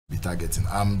be targeting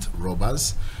armed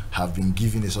robbers have been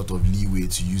given a sort of leeway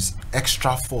to use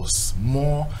extra force,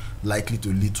 more likely to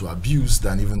lead to abuse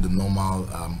than even the normal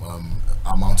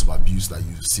amount of abuse that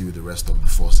you see with the rest of the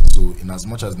forces. So in as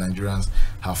much as Nigerians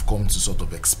have come to sort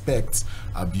of expect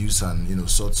abuse and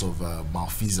sorts of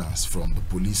malfeasance from the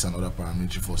police and other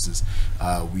paramilitary forces,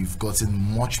 we've gotten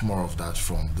much more of that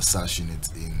from the SARS unit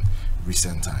in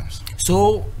recent times.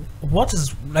 So what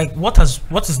has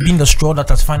been the straw that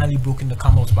has finally broken the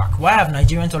camel's back? Why have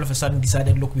Nigerians all of a sudden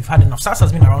decided, look, we've had enough? SARS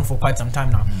has been around for quite some time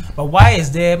now, but why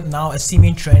is there now a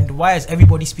seeming trend? Why is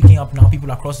everybody speaking up now, people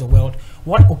across the world?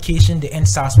 What occasioned the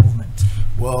EndSARS movement?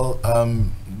 Well,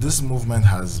 this movement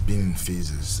has been in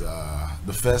phases.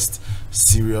 The first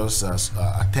serious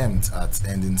attempt at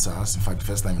ending SARS, in fact the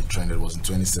first time it trended, was in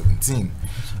 2017,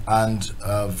 and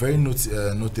very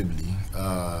notably,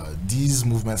 these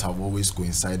movements have always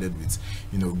coincided with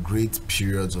great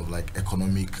periods of like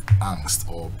economic angst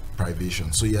or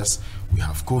privation. So yes, we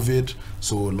have COVID,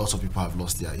 so lots of people have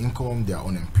lost their income, they are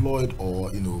unemployed,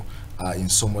 or in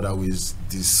some other ways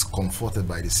discomforted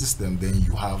by the system. Then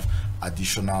you have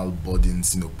additional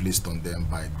burdens placed on them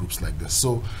by groups like this.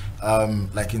 So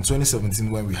like in 2017,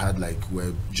 when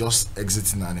we're just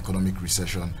exiting an economic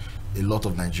recession, a lot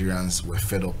of Nigerians were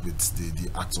fed up with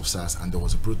the acts of SARS, and there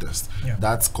was a protest.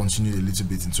 That continued a little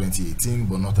bit in 2018,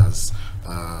 but not as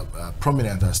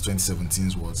prominent as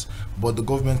 2017's was. But the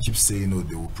government keeps saying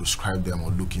they will prescribe them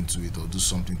or look into it or do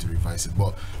something to revise it.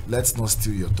 But let's not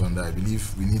steal your thunder. I believe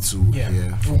we need to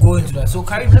hear. We'll go into that. So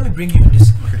Karim, let me bring you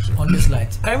on this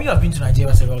light. Karim, you have been to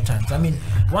Nigeria several times. I mean,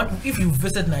 if you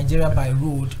visit Nigeria by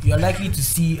road, you are likely to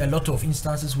see a lot of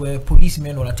instances where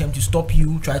policemen will attempt to stop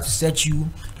you, try to search you,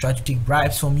 try to take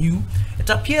bribes from you. It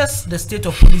appears the state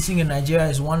of policing in Nigeria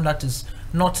is one that is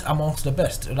not amongst the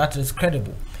best, that is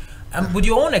credible. With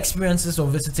your own experiences of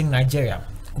visiting Nigeria,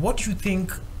 what do you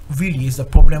think really is the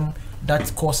problem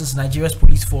that causes Nigeria's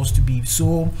police force to be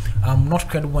so not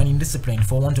credible and indisciplined,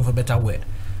 for want of a better word?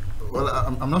 Well,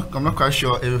 I'm not quite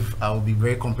sure if I will be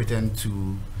very competent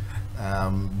to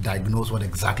diagnose what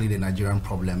exactly the Nigerian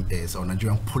problem is, or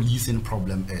Nigerian policing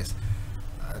problem is.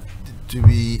 To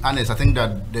be honest, I think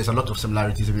that there's a lot of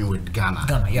similarities even with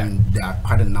Ghana. Yeah. I mean, there are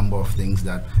quite a number of things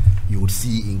that you would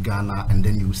see in Ghana and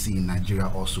then you would see in Nigeria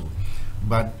also.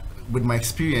 But with my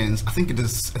experience, I think it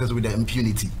is with the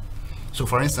impunity. So,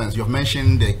 for instance, you've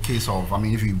mentioned the case of,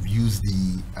 if you use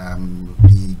the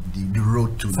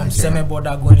road to from Nigeria,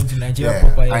 border going into Nigeria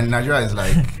proper, and Nigeria is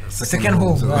like second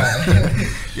home. So. Right.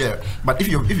 Yeah, but if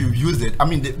you've used it,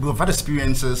 we've had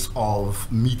experiences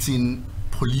of meeting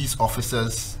police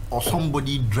officers or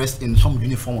somebody dressed in some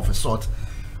uniform of a sort,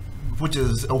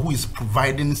 who is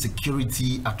providing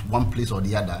security at one place or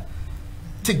the other,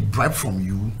 take bribe from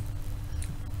you,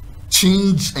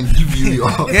 change and give you your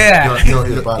balance.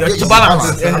 So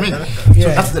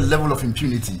that's the level of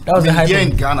impunity. Here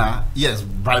in Ghana, yes,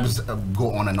 bribes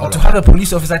go on and all. To have a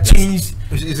police officer change.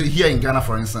 Here in Ghana,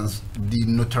 for instance, the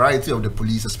notoriety of the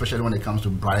police, especially when it comes to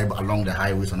bribe along the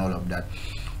highways and all of that,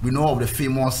 we know of the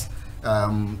famous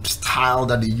style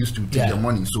that they used to take their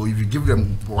money. So if you give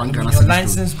them one Ghana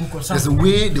license book or something, there's a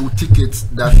way they will take it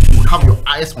that you would have your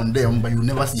eyes on them, but you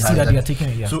never see that they are taking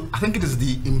it. So I think it is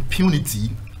the impunity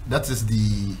that is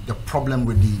the problem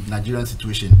with the Nigerian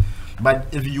situation. But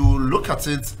if you look at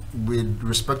it with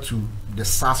respect to the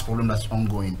SARS problem that's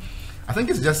ongoing, I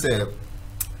think it's just a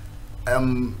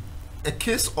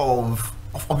case of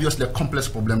obviously a complex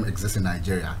problem exists in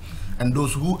Nigeria, and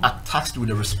those who are tasked with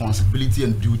the responsibility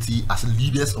and duty as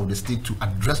leaders of the state to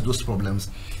address those problems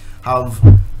have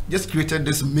just created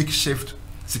this makeshift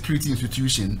security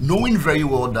institution, knowing very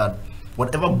well that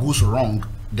whatever goes wrong,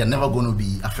 they're never going to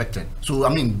be affected. So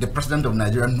the president of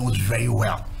Nigeria knows very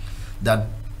well that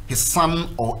his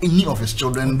son or any of his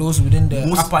children, those within the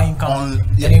upper income,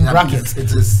 in brackets,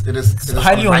 it is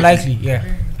highly unlikely.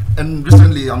 And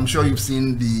recently, I'm sure you've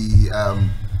seen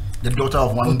the daughter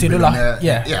of one billionaire.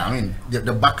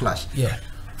 The backlash.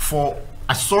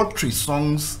 I saw 3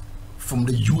 songs from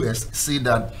the US say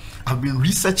that I've been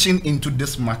researching into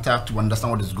this matter to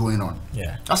understand what is going on.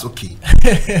 That's okay.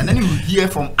 And then you hear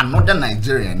from another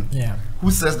Nigerian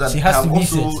who says that I have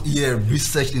also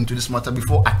researched into this matter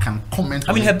before I can comment.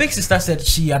 Her big sister said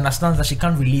she understands that she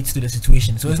can't relate to the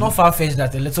situation. So it's not far-fetched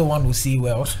that the little one will say,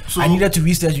 well, I needed to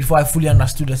research before I fully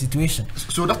understood the situation.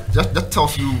 So that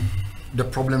tells you the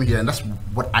problem here, and that's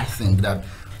what I think, that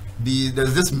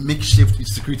there's this makeshift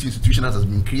security institution that has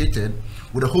been created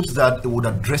with the hopes that it would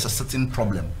address a certain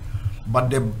problem.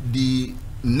 But the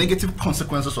negative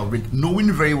consequences of it,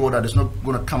 knowing very well that it's not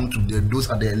going to come to those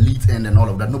at the elite end and all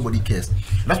of that, nobody cares.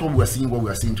 That's what we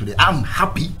are seeing today. I'm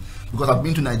happy because I've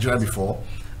been to Nigeria before,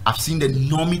 I've seen the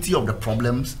enormity of the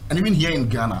problems, and even here in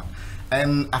Ghana,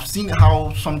 and I've seen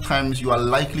how sometimes you are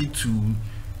likely to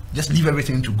just leave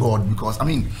everything to God, because I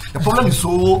mean the problem is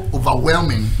so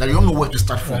overwhelming that you don't know where to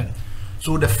start from. Right.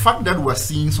 So the fact that we're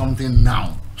seeing something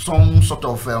now, some sort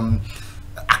of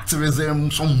activism,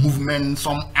 some movement,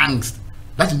 some angst,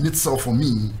 that in itself for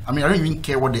me, I mean I don't even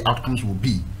care what the outcomes will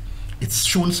be. It's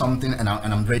shown something, and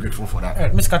I'm very grateful for that. All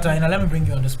right, Ms. Katahena, let me bring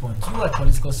you on this point. You are a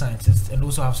political scientist and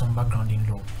also have some background in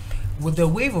law. With the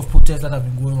wave of protests that have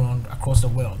been going on across the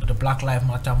world, the Black Lives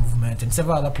Matter movement and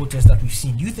several other protests that we've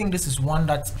seen, do you think this is one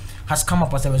that has come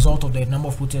up as a result of the number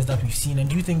of protests that we've seen, and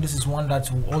do you think this is one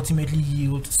that will ultimately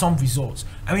yield some results?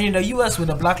 I mean, in the US with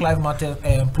the Black Lives Matter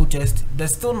protest,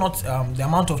 there's still not the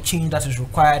amount of change that is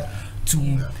required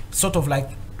to sort of like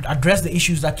address the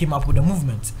issues that came up with the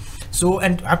movement. So,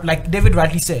 and like David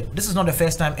rightly said, this is not the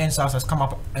first time EndSARS has come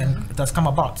up and it has come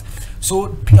about.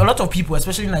 So a lot of people,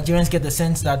 especially Nigerians, get the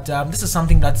sense that this is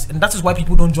something and that is why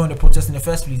people don't join the protest in the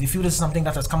first place. They feel this is something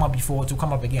that has come up before to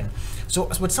come up again. So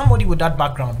with somebody with that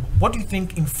background, what do you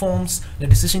think informs the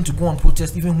decision to go on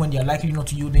protest even when they are likely not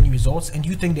to yield any results? And do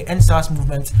you think the EndSARS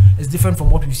movement is different from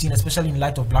what we've seen, especially in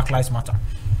light of Black Lives Matter?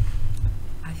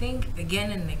 I think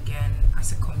again and again,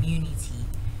 as a community,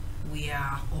 we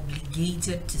are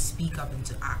obligated to speak up and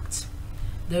to act.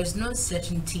 There's no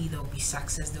certainty there will be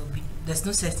success. There's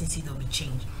no certainty there will be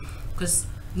change, because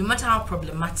no matter how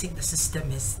problematic the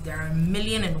system is, there are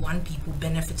 1,000,001 people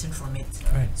benefiting from it.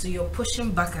 Right. So you're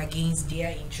pushing back against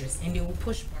their interests, and they will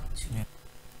push back too.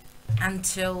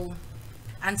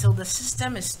 Until the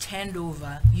system is turned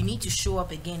over, you need to show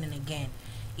up again and again.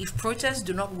 If protests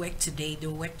do not work today, they'll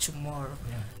work tomorrow.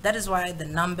 Yeah. That is why the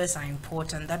numbers are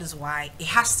important. That is why it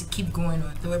has to keep going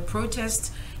on. There were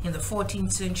protests in the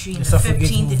 14th century, in the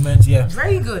 15th movement, yeah.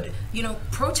 Very good. You know,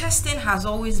 protesting has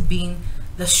always been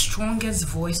the strongest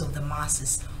voice of the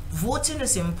masses. Voting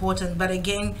is important, but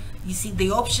again, you see,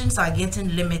 the options are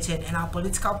getting limited, and our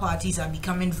political parties are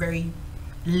becoming very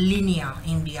linear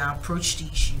in their approach to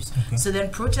issues. Okay. So then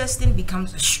protesting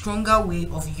becomes a stronger way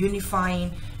of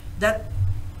unifying that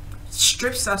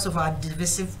strips us of our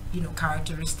divisive,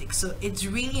 characteristics. So it's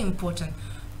really important.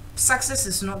 Success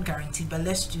is not guaranteed, but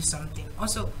let's do something.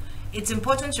 Also, it's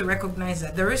important to recognize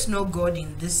that there is no God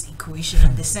in this equation,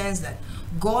 in the sense that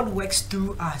God works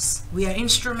through us. We are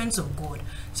instruments of God.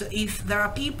 So if there are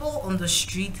people on the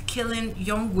street killing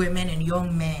young women and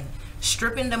young men,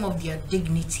 stripping them of their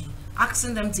dignity,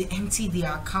 asking them to empty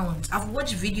their account. I've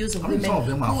watched videos of women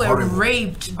who were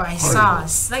raped by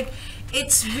SARS. Like,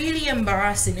 it's really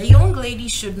embarrassing. A young lady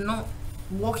should not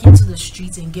walk into the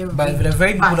streets and get raped by the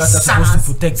very people that are SARS. supposed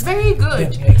to protect. Very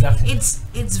good. Yeah, exactly.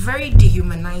 It's very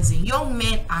dehumanizing. Young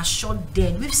men are shot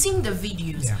dead. We've seen the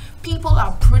videos. Yeah. People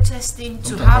are protesting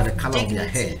to have the color dignity.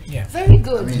 Of their hair. Yeah. Very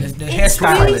good. I mean, it's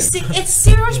really it's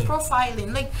serious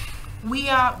profiling. Like, we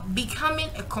are becoming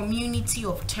a community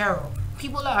of terror.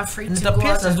 People are afraid to go out. It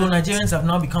appears as though Nigerians have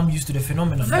now become used to the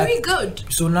phenomenon. Very good.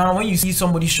 So now when you see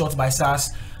somebody shot by SARS,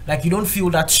 like, you don't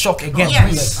feel that shock again.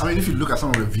 Yes. I mean, if you look at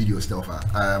some of the videos, Telfer,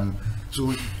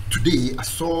 so today I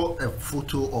saw a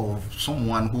photo of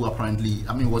someone who apparently,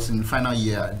 was in final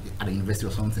year at the university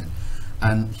or something,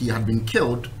 and he had been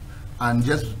killed and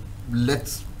just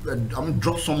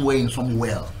dropped somewhere in some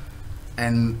well.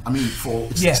 And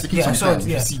it's taking some time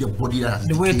to see the body that has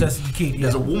decayed. It has decayed.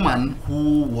 There's a woman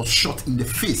who was shot in the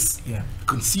face. Yeah, you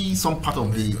can see some part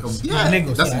of the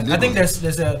Lagos. I think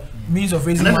there's a means of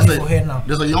raising money for her now.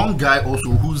 There's a young guy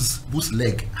also whose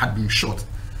leg had been shot,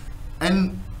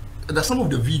 and there's some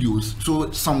of the videos.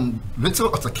 So some little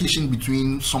altercation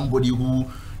between somebody who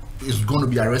is going to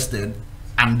be arrested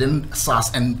and then SARS,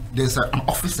 and there's an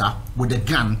officer with a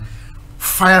gun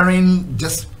firing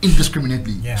just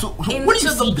indiscriminately. Yeah. So what do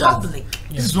you see that?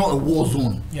 This is not a war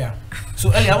zone. Yeah. So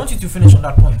Eli, I want you to finish on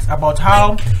that point about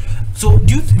how. So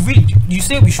do you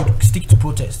say we should stick to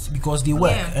protests because they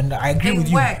work, and I agree with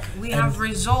you. They work. We have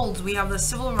results. We have the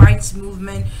civil rights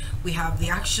movement. We have the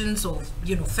actions of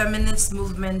feminist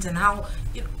movement, and how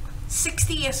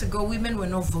 60 years ago women were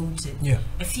not voted. Yeah.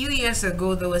 A few years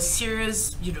ago there was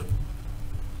serious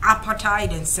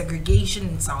apartheid and segregation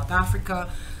in South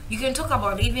Africa. You can talk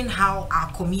about even how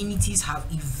our communities have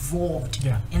evolved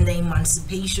in the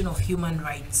emancipation of human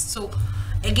rights. So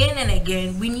again and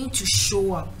again, we need to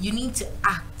show up. You need to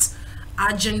act.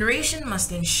 Our generation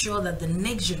must ensure that the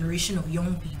next generation of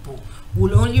young people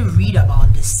will only read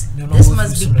about this. This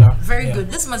must be very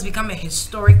good. This must become a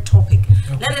historic topic.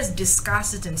 Okay. Let us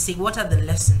discuss it and say what are the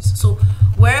lessons. So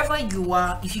wherever you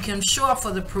are, if you can show up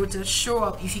for the protest, show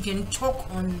up. If you can talk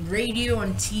on radio,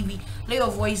 on TV, let your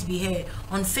voice be heard.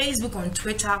 On Facebook, on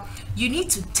Twitter, you need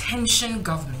to tension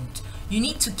government. you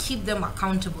need to keep them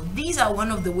accountable. These are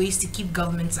one of the ways to keep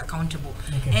governments accountable.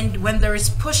 And when there is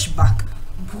pushback,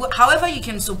 however you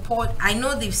can support, I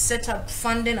know they've set up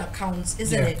funding accounts,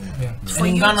 isn't it? And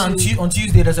in Ghana on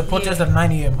Tuesday there's a protest at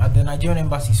 9 a.m. at the Nigerian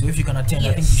embassy, so if you can attend,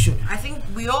 I think you should. I think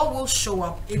we all will show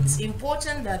up. It's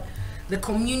important that the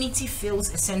community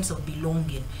feels a sense of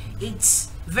belonging.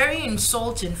 It's very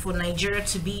insulting for Nigeria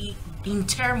to be in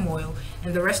turmoil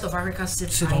and the rest of Africa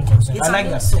sits idle. I like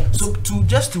that. So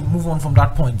to move on from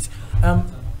that point,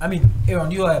 I mean,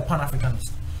 Aaron, you are a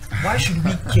Pan-Africanist. Why should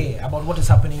we care about what is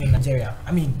happening in Nigeria?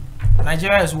 I mean,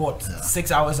 Nigeria is what,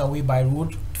 6 hours away by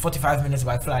road, 45 minutes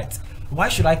by flight. Why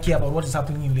should I care about what is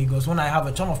happening in Lagos when I have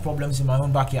a ton of problems in my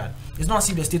own backyard? It's not as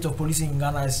if the state of policing in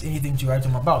Ghana is anything to write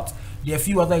home about. There are a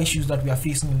few other issues that we are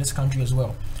facing in this country as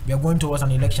well. We are going towards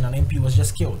an election, an MP was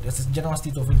just killed. There's a general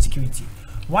state of insecurity.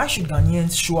 Why should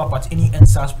Ghanaians show up at any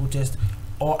EndSARS protest,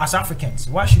 or as Africans?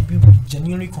 Why should we be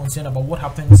genuinely concerned about what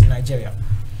happens in Nigeria?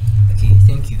 Okay,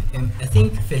 thank you. I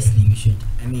think firstly we should,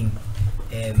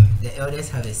 the elders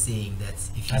have a saying that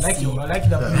if you I like see,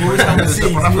 that you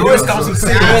always come to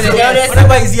say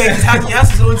whatever is here, he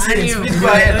has his own sayings.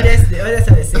 the elders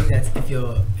have a saying that if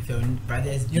your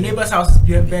brothers, your neighbor's house is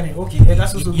burning, okay, yeah,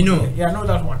 that's also you know, yeah, I know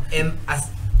that one. As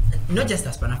not just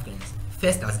as Pan-Africans,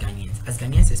 first as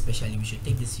Ghanaians especially, we should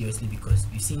take this seriously because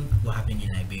we've seen what happened in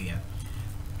Liberia.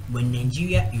 When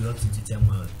Nigeria erupts into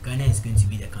turmoil, Ghana is going to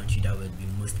be the country that will be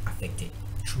most affected.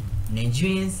 True.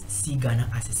 Nigerians see Ghana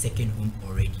as a second home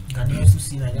already. Ghanaians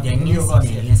see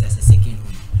Nigerians as a second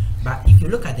home. But if you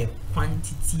look at the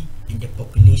quantity and the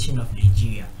population of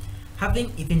Nigeria,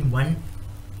 having even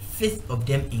 1/5 of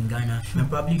them in Ghana will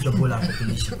probably double our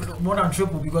population. More than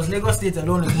triple, because Lagos State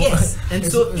alone is yes. And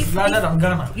so it's larger than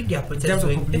Ghana. If there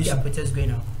are protests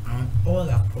going on all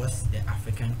across the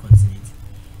African continent,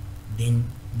 then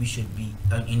we should be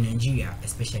in Nigeria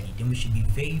especially, then we should be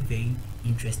very, very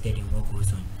interested in what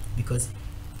goes on, because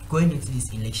going into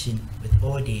this election with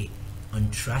all the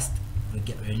untrust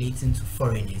relating to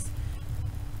foreigners,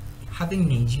 having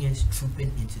Nigerians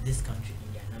trooping into this country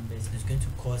in their numbers is going to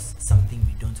cause something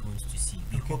we don't want to see.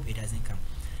 We hope it doesn't come.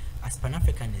 As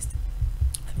Pan-Africanists,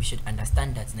 we should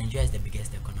understand that Nigeria is the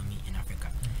biggest economy in Africa.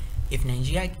 If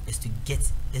Nigeria is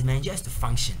to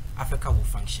function, Africa will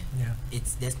function.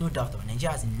 There's no doubt about it.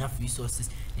 Nigeria has enough resources,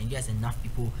 Nigeria has enough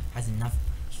people, has enough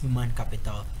human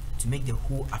capital to make the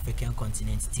whole African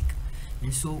continent tick.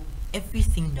 And so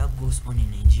everything that goes on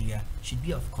in Nigeria should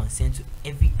be of concern to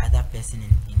every other person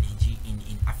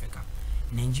in Africa.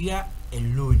 Nigeria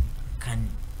alone can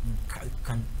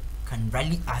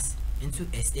rally us into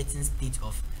a certain state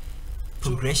of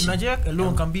progression. So Nigeria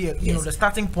alone can be the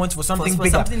starting point for something for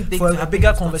bigger, something big, for a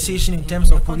bigger conversation in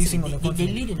terms of policing on the continent.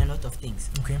 They lead in a lot of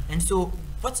things. Okay. And so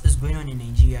what is going on in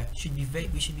Nigeria we should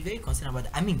be very concerned about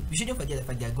that. I mean, we shouldn't forget the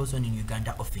fact that goes on in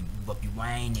Uganda often, Bobby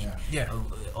Wine and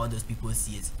all those people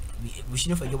see it. We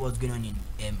shouldn't forget what's going on in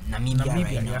Namibia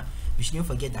right now. We shouldn't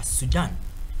forget that Sudan,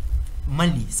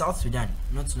 Mali, South Sudan,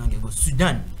 not too long ago,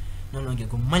 Sudan, not long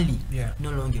ago, Mali, no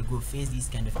long ago, face these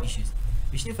kind of issues.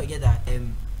 We shouldn't forget that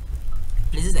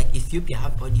places like Ethiopia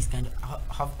have all these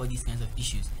kinds of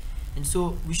issues, and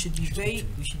so we should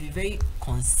be very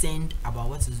concerned about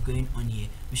what is going on here.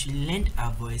 We should lend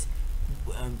our voice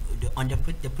on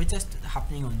the protest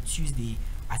happening on Tuesday.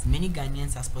 As many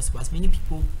Ghanaians as possible, as many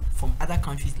people from other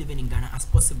countries living in Ghana as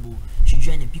possible should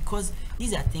join it, because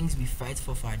these are things we fight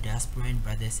for our diasporan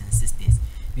brothers and sisters.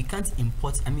 We can't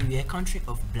import. I mean, we are a continent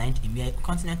of blind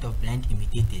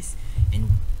imitators and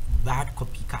bad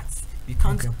copycats. We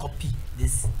can't copy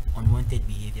this unwanted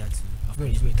behavior to.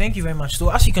 Great. Thank you very much. So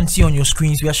as you can see on your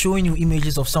screens, we are showing you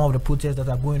images of some of the protests that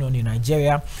are going on in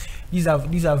Nigeria. These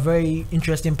are very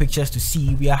interesting pictures to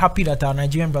see. We are happy that our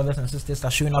Nigerian brothers and sisters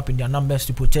are showing up in their numbers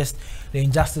to protest the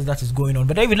injustice that is going on.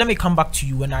 But David, let me come back to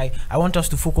you, and I want us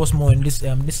to focus more in this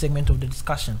segment of the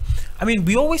discussion. I mean,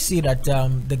 we always say that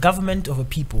the government of a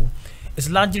people is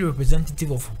largely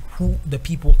representative of who the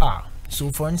people are. So,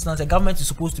 for instance, a government is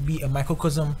supposed to be a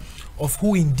microcosm of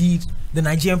who indeed the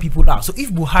Nigerian people are. So,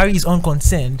 if Buhari is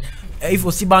unconcerned, if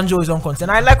Osibanjo is unconcerned,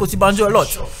 I like Osibanjo a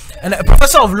lot, and a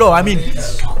professor of law. I mean,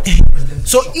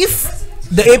 so if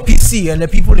the APC and the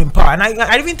people in power, and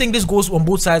I even think this goes on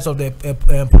both sides of the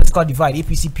political divide,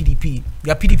 APC, PDP.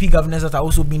 There are PDP governors that are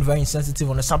also being very insensitive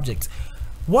on the subject.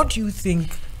 What do you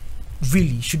think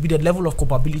really should be the level of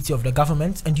culpability of the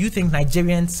government? And do you think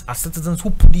Nigerians as citizens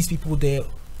who put these people there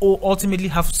or ultimately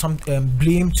have some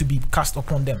blame to be cast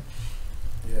upon them?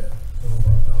 Yeah, so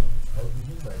I'll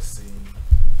begin by saying,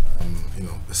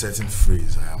 a certain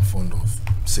phrase I am fond of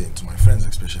saying to my friends,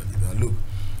 especially that look,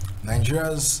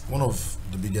 Nigeria's one of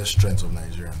the biggest strengths of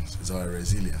Nigerians is our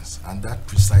resilience, and that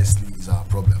precisely is our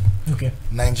problem. Okay.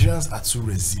 Nigerians are too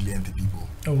resilient people.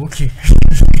 Oh, okay.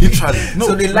 Literally. No,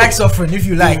 so they like suffering, if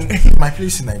you like. In my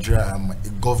place in Nigeria, I'm a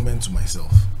government to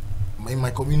myself. In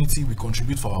my community, we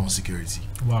contribute for our own security.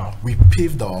 Wow. We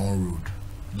paved our own road.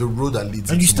 The road that leads.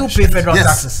 And you into still my pay federal yes.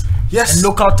 taxes. Yes. And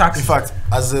local taxes. In fact,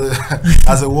 as a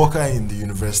as a worker in the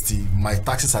university, my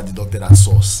taxes are deducted at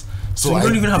source. So you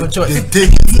don't even have a choice. They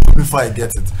take it before I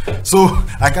get it. So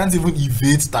I can't even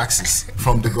evade taxes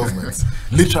from the government.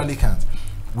 Literally can't.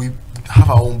 We have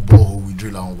our own borehole, we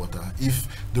drill our own water. If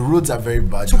the roads are very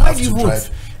bad, so you have do to you drive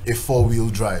a 4-wheel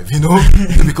drive,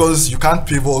 because you can't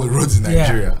pave all the roads in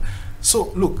Nigeria. Yeah.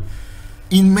 So look,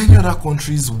 in many other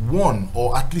countries, one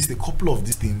or at least a couple of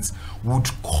these things would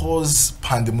cause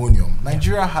pandemonium.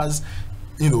 Nigeria has,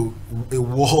 a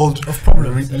world of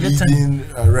problems, leading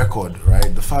record,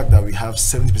 right? The fact that we have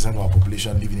 70% of our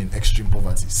population living in extreme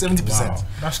poverty. 70%. Wow,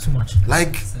 that's too much.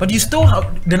 But you still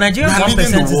have the Nigerian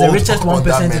 1% is the richest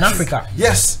 1% in Africa.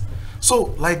 Yes.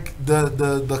 So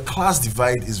the class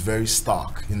divide is very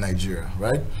stark in Nigeria,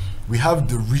 right? We have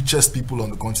the richest people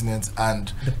on the continent,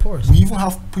 and the poorest. We even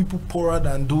have people poorer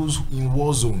than those in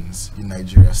war zones in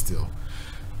Nigeria still.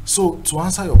 So to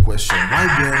answer your question, why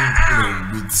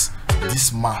then, with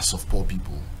this mass of poor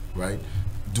people, right,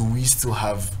 do we still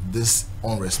have this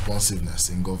unresponsiveness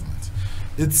in government?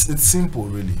 It's simple,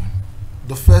 really.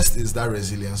 The first is that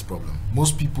resilience problem.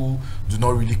 Most people do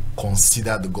not really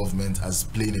consider the government as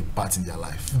playing a part in their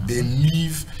life. Mm-hmm. They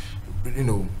live,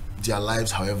 their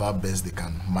lives however best they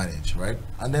can manage, right?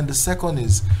 And then the second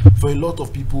is, for a lot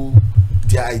of people,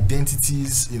 their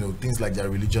identities, things like their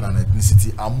religion and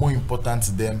ethnicity are more important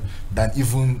to them than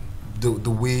even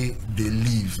the way they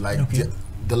live, like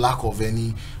the lack of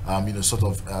any sort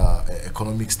of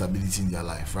economic stability in their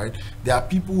life, right? There are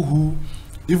people who,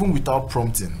 even without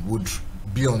prompting, would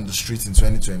be on the street in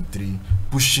 2023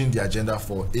 pushing the agenda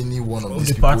for any one of these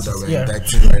people parties, that we're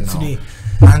indicting right now. Today.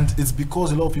 And it's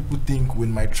because a lot of people think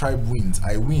when my tribe wins,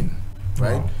 I win,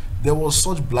 right? Wow. There was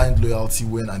such blind loyalty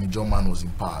when an Ejim man was in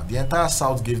power. The entire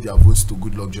South gave their votes to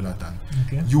Goodluck Jonathan.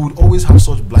 Okay. You would always have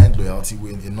such blind loyalty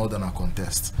when a northerner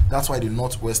contests. That's why the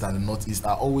Northwest and the Northeast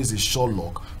are always a sure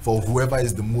lock for whoever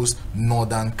is the most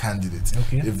northern candidate.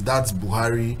 Okay. If that's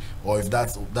Buhari or if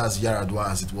that's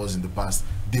Yaradua as it was in the past,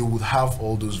 they would have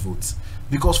all those votes.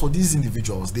 Because for these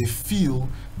individuals, they feel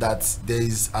that there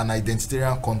is an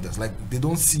identitarian contest. Like, they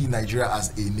don't see Nigeria as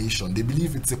a nation. They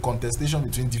believe it's a contestation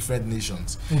between different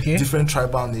nations, different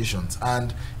tribal nations.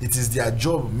 And it is their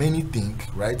job, many think,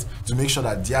 right, to make sure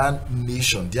that their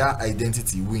nation, their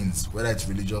identity wins, whether it's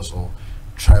religious or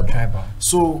tribal.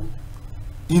 So,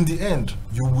 in the end,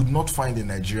 you would not find a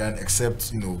Nigerian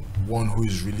except, one who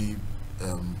is really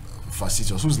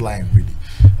facetious, who's lying really,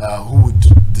 who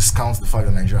would discount the fact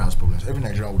that Nigeria has problems. Every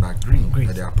Nigerian would agree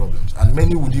that there are problems, and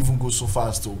many would even go so far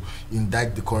as to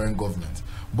indict the current government.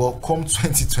 But come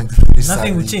 2023,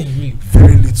 nothing will change, really.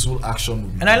 Very little action will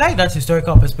be done. I like that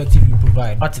historical perspective you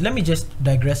provide, but let me just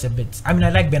digress a bit. I mean, I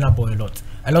like Burna Boy a lot.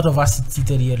 A lot of us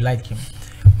seated here like him.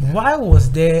 Why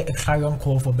was there a clarion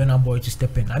call for Burna Boy to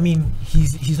step in? I mean,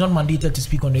 he's not mandated to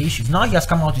speak on the issues. Now he has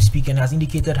come out to speak and has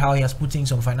indicated how he has put in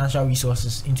some financial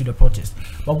resources into the protest.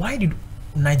 But why did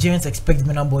Nigerians expect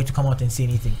Burna Boy to come out and say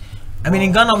anything? I mean,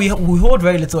 in Ghana, we hold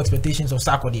very little expectations of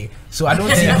Sarkodie. So I don't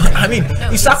see. I mean,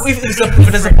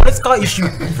 if there's a political issue,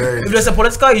 if there's a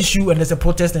political issue and there's a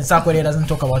protest and Sarkodie doesn't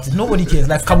talk about it, nobody cares.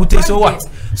 Like Kabute, so what?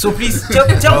 So please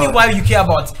tell me why you care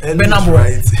about Burna Boy.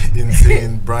 Right in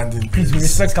saying branding. Please, we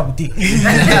respect Kabute.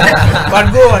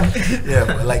 But go on. Yeah,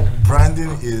 but like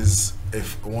branding is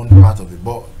one part of it,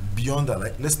 but beyond that,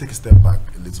 like, let's take a step back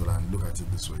a little and look at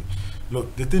it this way.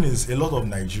 Look, the thing is, a lot of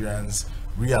Nigerians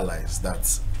realize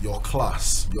that your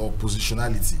class, your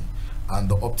positionality, and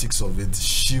the optics of it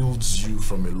shields you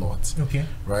from a lot. Okay.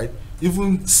 Right?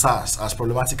 Even SARS, as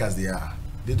problematic as they are,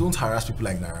 they don't harass people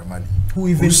like Naira Marley,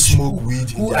 who smoke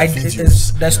weed in their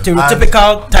videos. The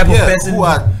stereotypical type of person. Who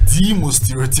are the most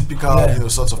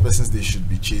stereotypical, sorts of persons they should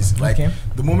be chasing. Like,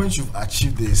 the moment you've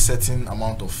achieved a certain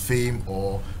amount of fame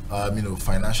or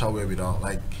financial wherewithal,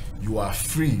 like, you are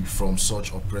free from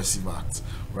such oppressive acts,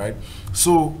 right?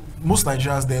 So most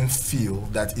Nigerians then feel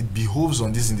that it behoves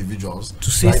on these individuals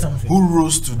to say something, who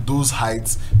rose to those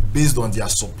heights based on their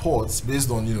supports,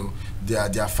 based on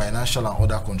their financial and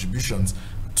other contributions,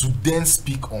 to then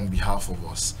speak on behalf of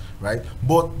us, right?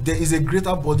 But there is a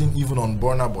greater burden even on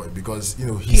Burna Boy, because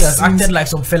he has acted like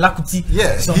some Fela Kuti,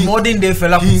 some modern day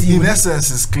Fela Kuti. He in essence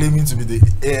is claiming to be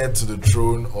the heir to the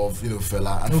throne of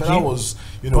Fela, and Fela was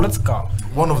political,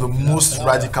 one of the most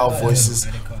radical voices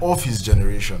of his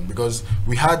generation, because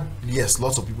we had, yes,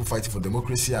 lots of people fighting for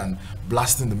democracy and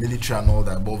blasting the military and all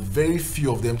that, but very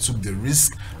few of them took the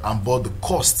risk and bore the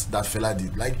cost that Fela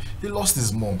did. Like, he lost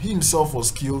his mom. He himself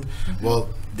was killed. Well,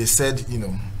 they said, you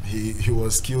know, he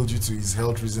was killed due to his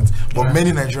health reasons, but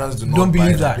many Nigerians don't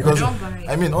believe that, because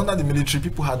I mean, under the military,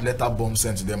 people had letter bombs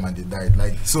sent to them and they died.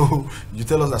 Like, so you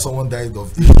tell us that someone died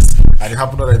of AIDS and it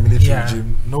happened under a military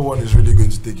regime, no one is really going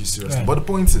to take you seriously. But the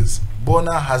point is,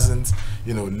 Burna hasn't,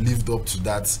 you know, lived up to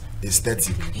that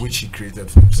aesthetic which he created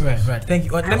for himself. Right. Thank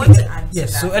you. I want to add to that.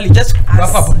 So Eli, just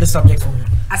wrap up on this subject for me.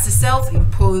 As a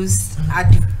self-imposed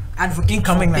advocate,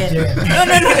 Incoming Nigerian. No.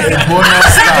 Incoming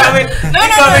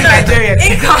Nigerian.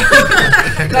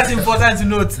 That's important to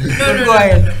note. Go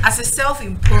ahead. As a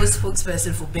self-imposed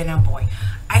spokesperson for Burna Boy,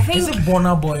 I think is it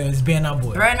Burna Boy or is Burna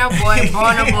Boy? Burna Boy,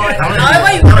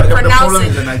 however you want to pronounce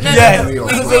it.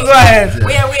 So go ahead.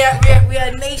 We are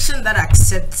a nation that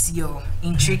accepts your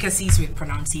intricacies with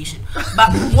pronunciation.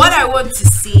 But what I want to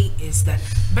say is that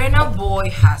Burna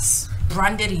Boy has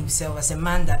branded himself as a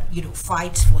man that, you know,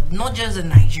 fights for not just the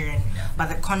Nigerian but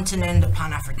the continent, the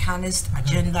Pan-Africanist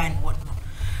agenda and whatnot.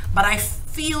 But I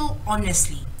feel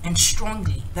honestly and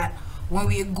strongly that when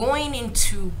we are going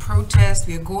into protest,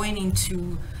 we are going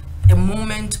into a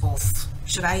moment of,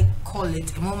 should I call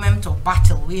it a moment of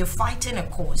battle, we are fighting a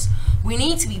cause. We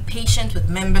need to be patient with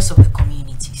members of the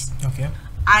communities. Okay.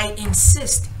 I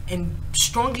insist and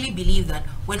strongly believe that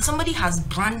when somebody has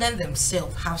branded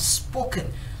themselves, have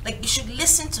spoken, like, you should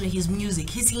listen to his music.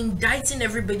 He's indicting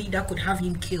everybody that could have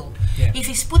him killed. If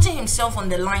he's putting himself on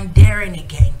the line there and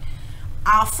again,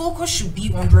 our focus should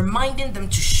be on reminding them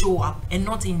to show up and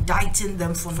not indicting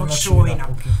them for not showing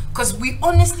up. Because we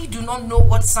honestly do not know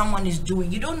what someone is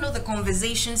doing. You don't know the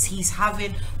conversations he's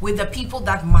having with the people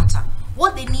that matter.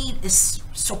 What they need is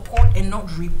support and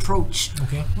not reproach.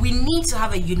 We need to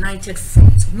have a united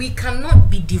front. We cannot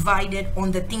be divided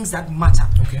on the things that matter.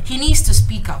 He needs to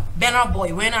speak up. Burna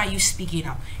Boy, when are you speaking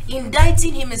up?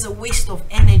 Indicting him is a waste of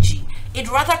energy. It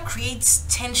rather creates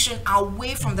tension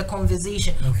away from the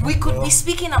conversation. We could be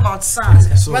speaking about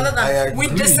SARS rather than we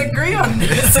disagree on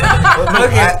this.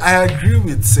 I agree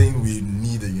with saying we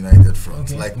need a united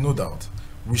front, like, no doubt.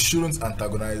 We shouldn't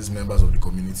antagonize members of the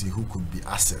community who could be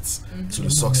assets to the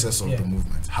success of the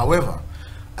movement. However,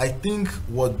 I think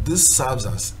what this serves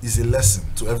as is a lesson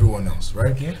to everyone else,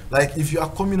 right? Like, if you are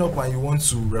coming up and you want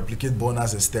to replicate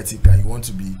Burna's aesthetic and you want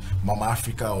to be Mama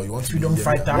Africa, or you want to be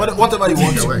whatever you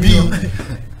want to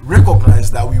be, recognize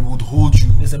that we would hold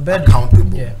you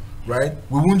accountable. Right?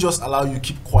 We won't just allow you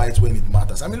keep quiet when it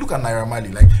matters. I mean, look at Naira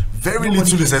Marley. Like, very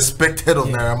little is expected of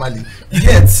Naira Marley.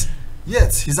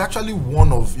 Yet he's actually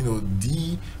one of, you know,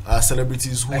 the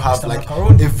celebrities who have like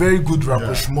a very good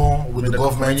rapprochement with the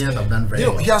government. You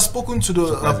know, he has spoken to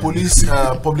the police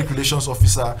public relations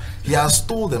officer. He has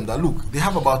told them that, look, they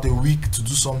have about a week to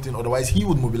do something, otherwise he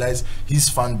would mobilize his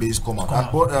fan base, come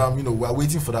out. And, you know, we are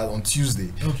waiting for that on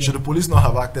Tuesday. Should the police not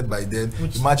have acted by then,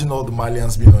 imagine all the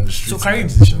Malians being on the streets. So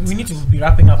Karim, we need to be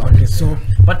wrapping up on this. So,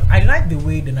 but I like the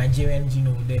way the Nigerians, you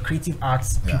know, the creative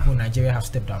arts people in Nigeria have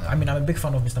stepped up. I mean, I'm a big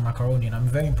fan of Mr. Macaroni and I'm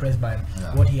very impressed by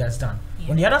what he has done.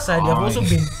 On the other side, there have also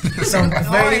been some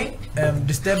very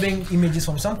disturbing images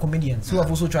from some comedians who have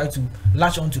also tried to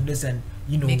latch onto this and,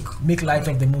 you know, make light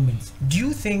of the moment. Do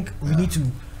you think we need to,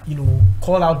 you know,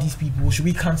 call out these people? Should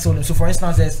we cancel them? So, for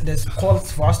instance, there's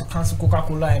calls for us to cancel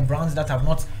Coca-Cola and brands that have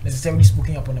not necessarily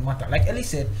spoken up on the matter. Like Eli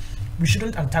said, we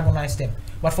shouldn't antagonize them.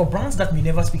 But for brands that may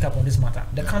never speak up on this matter,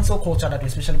 the cancel culture that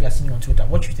especially we are seeing on Twitter,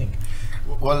 what do you think?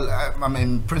 Well, I'm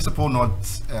in principle not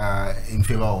in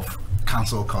favor of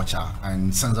cancel culture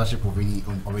and censorship of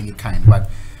any kind, but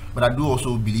I do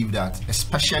also believe that,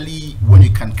 especially when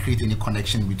you can create any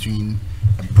connection between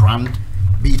a brand,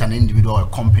 be it an individual or a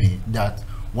company, that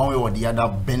one way or the other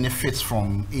benefits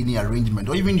from any arrangement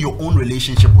or even your own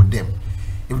relationship with them.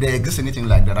 If there exists anything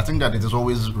like that, I think that it is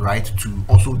always right to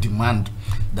also demand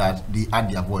that they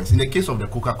add their voice. In the case of the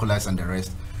Coca-Colas and the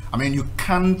rest, I mean, you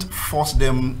can't force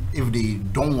them if they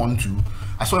don't want to.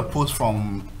 I saw a post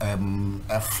from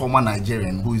a former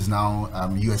Nigerian who is now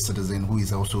US citizen, who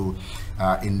is also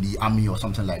in the army or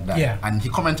something like that. And he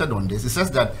commented on this. He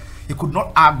says that he could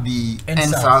not add the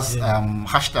EndSARS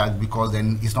hashtag because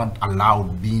then he's not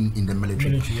allowed being in the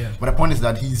military. But the point is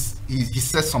that he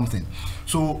says something.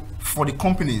 So for the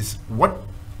companies, what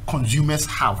consumers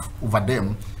have over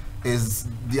them is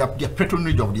their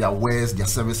patronage of their wares, their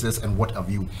services, and what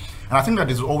have you. And I think that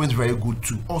it's always very good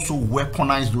to also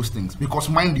weaponize those things, because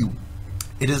mind you,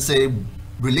 it is a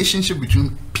relationship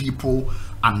between people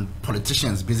and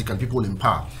politicians, basically people in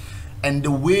power. And the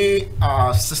way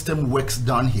our system works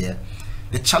down here,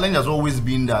 the challenge has always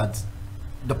been that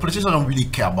the politicians don't really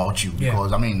care about you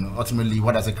because I mean, ultimately,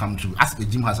 what does it come to? As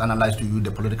Ejim has analyzed to you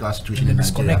the political situation in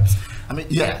Nigeria. I mean,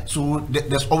 so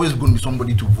there's always going to be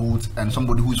somebody to vote and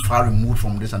somebody who is far removed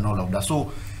from this and all of that.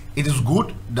 So it is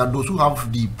good that those who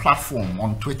have the platform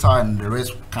on Twitter and the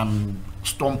rest can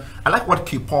storm. I like what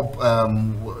K-pop,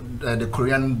 the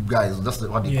Korean guys, that's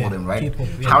what they call them, right?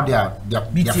 How their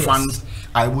fans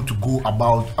are able to go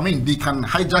about. I mean, they can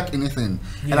hijack anything,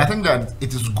 and I think that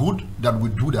it is good that we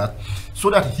do that,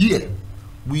 so that here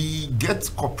we get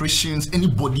corporations,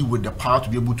 anybody with the power to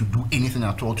be able to do anything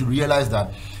at all, to realize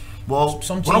that, well,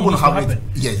 we're not going to have it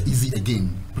easy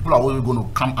again. People are always going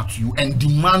to come at you and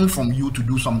demand from you to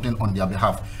do something on their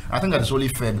behalf. I think that is only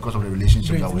fair because of the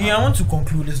relationship that we have. I want to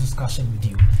conclude this discussion with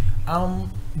you.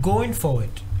 Going forward,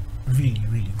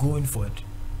 really going forward,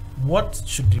 what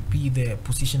should be the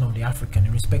position of the African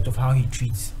in respect of how he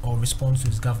treats or responds to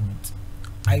his government?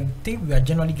 I think we are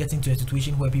generally getting to a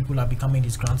situation where people are becoming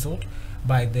disgruntled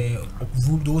by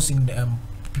those in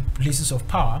places of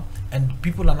power, and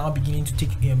people are now beginning to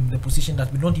take the position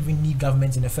that we don't even need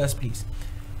government in the first place.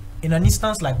 In an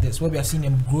instance like this, where we are seeing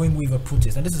a growing wave of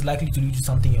protest, and this is likely to lead to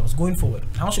something else going forward,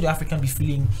 how should the African be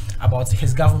feeling about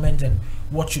his government and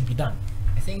what should be done?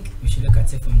 I think we should look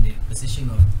at it from the position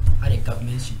of how the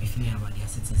government should be feeling about their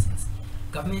citizens.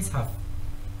 Governments have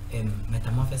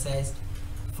metamorphosized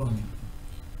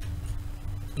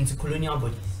into colonial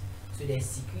bodies. So their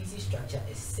security structure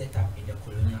is set up in the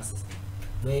colonial system,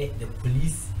 where the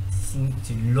police seem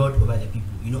to lord over the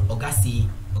people. You know, Ogasi,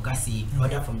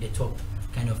 order from the top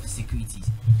kind of securities.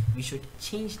 We should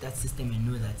change that system and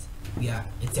know that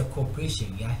it's a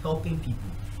cooperation. We are helping people.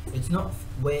 It's not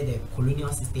where the colonial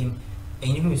system,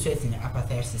 and even we saw it in the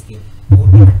apartheid system,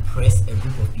 will oppress a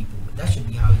group of people. But that should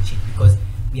be how it changes, because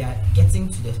we are getting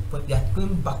to the point, we are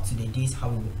going back to the days how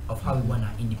we want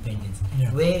our independence,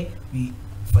 where we,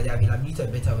 for the availability of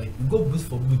a better word, we go boot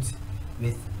for boot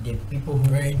with the people who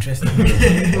very interesting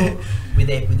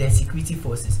with the security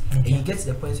forces, and you get to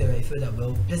the point where I feel that,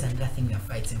 well, there's another thing we are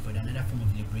fighting for, another form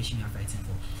of liberation we are fighting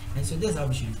for, and so that's how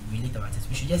we should relate about it.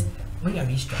 We should just, when we are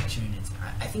restructuring it,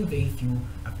 I think very few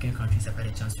African countries have had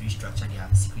a chance to restructure their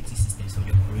security systems from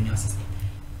the colonial system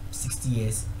 60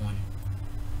 years on,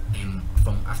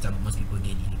 from after most people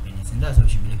get independence, and that's what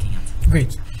we should be looking at.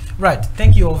 Great. Right,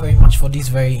 thank you all very much for this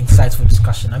very insightful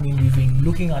discussion. I mean, we've been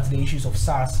looking at the issues of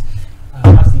SARS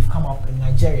as they've come up in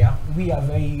Nigeria. We are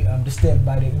very disturbed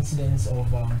by the incidents of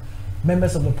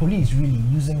members of the police really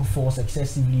using force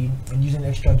excessively and using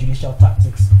extrajudicial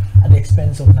tactics at the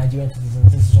expense of Nigerian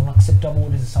citizens. This is unacceptable.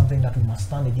 This is something that we must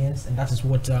stand against, and that is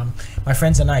what my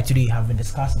friends and I today have been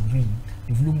discussing. Really,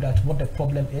 we've looked at what the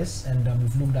problem is, and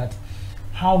we've looked at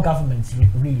how governments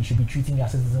really should be treating their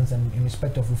citizens and in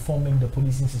respect of reforming the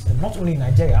policing system, not only in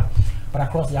Nigeria, but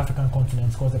across the African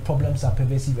continent, because the problems are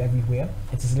pervasive everywhere.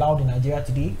 It is loud in Nigeria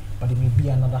today, but it may be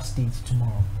another state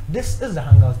tomorrow. This is the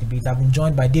Hangout debate. I've been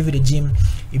joined by David Ejim,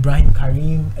 Ibrahim,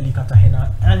 Karim,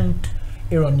 Katahena, and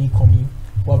Komey,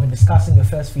 who have been discussing the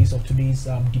first phase of today's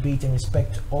debate in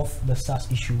respect of the SARS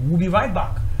issue. We'll be right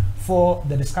back for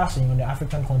the discussion on the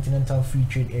African Continental Free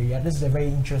Trade Area. This is a very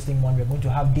interesting one. We're going to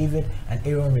have David and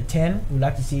Aaron return. We'd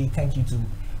like to say thank you to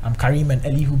Karim and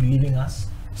Eli who will be leaving us.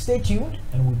 Stay tuned,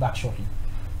 and we'll be back shortly.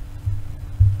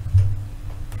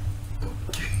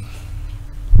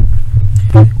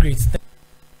 Great.